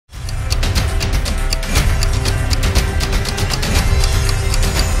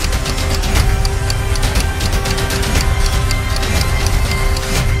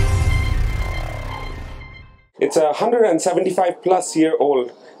It's a 175 plus year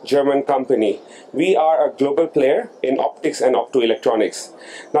old German company. We are a global player in optics and optoelectronics.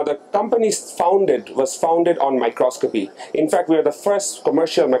 Now the company was founded on microscopy. In fact, we are the first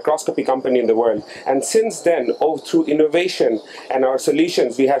commercial microscopy company in the world. And since then, through innovation and our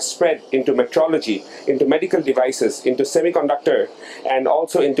solutions, we have spread into metrology, into medical devices, into semiconductor, and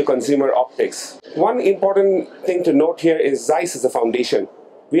also into consumer optics. One important thing to note here is Zeiss is a foundation.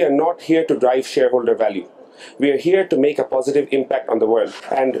 We are not here to drive shareholder value. We are here to make a positive impact on the world,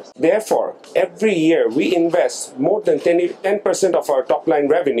 and therefore every year we invest more than 10% of our top line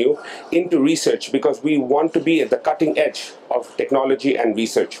revenue into research, because we want to be at the cutting edge of technology and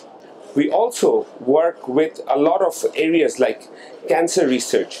research. We also work with a lot of areas like cancer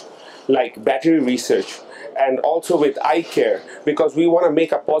research, like battery research, and also with eye care, because we want to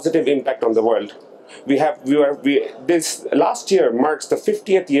make a positive impact on the world. This last year marks the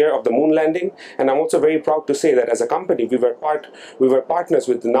 50th year of the moon landing, and I'm also very proud to say that as a company we were partners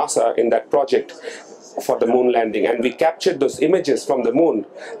with NASA in that project for the moon landing, and we captured those images from the moon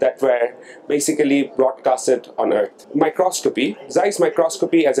that were basically broadcasted on Earth. Microscopy, Zeiss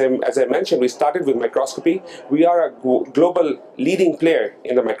Microscopy, as I mentioned, we started with microscopy. We are a global leading player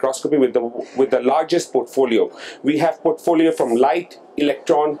in the microscopy with the largest portfolio. We have portfolio from light,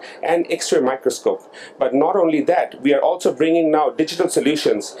 electron, and X-ray microscope. But not only that, we are also bringing now digital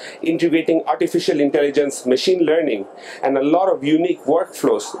solutions, integrating artificial intelligence, machine learning, and a lot of unique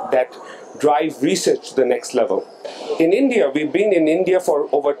workflows that drive research to the next level. In India, we've been in India for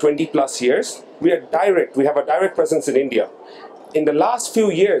over 20 plus years. We have a direct presence in India. In the last few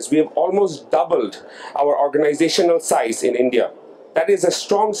years, we have almost doubled our organizational size in India. That is a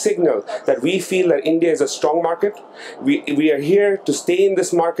strong signal that we feel that India is a strong market. We are here to stay in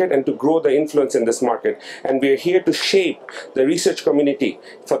this market and to grow the influence in this market. And we are here to shape the research community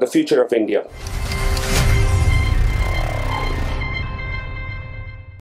for the future of India.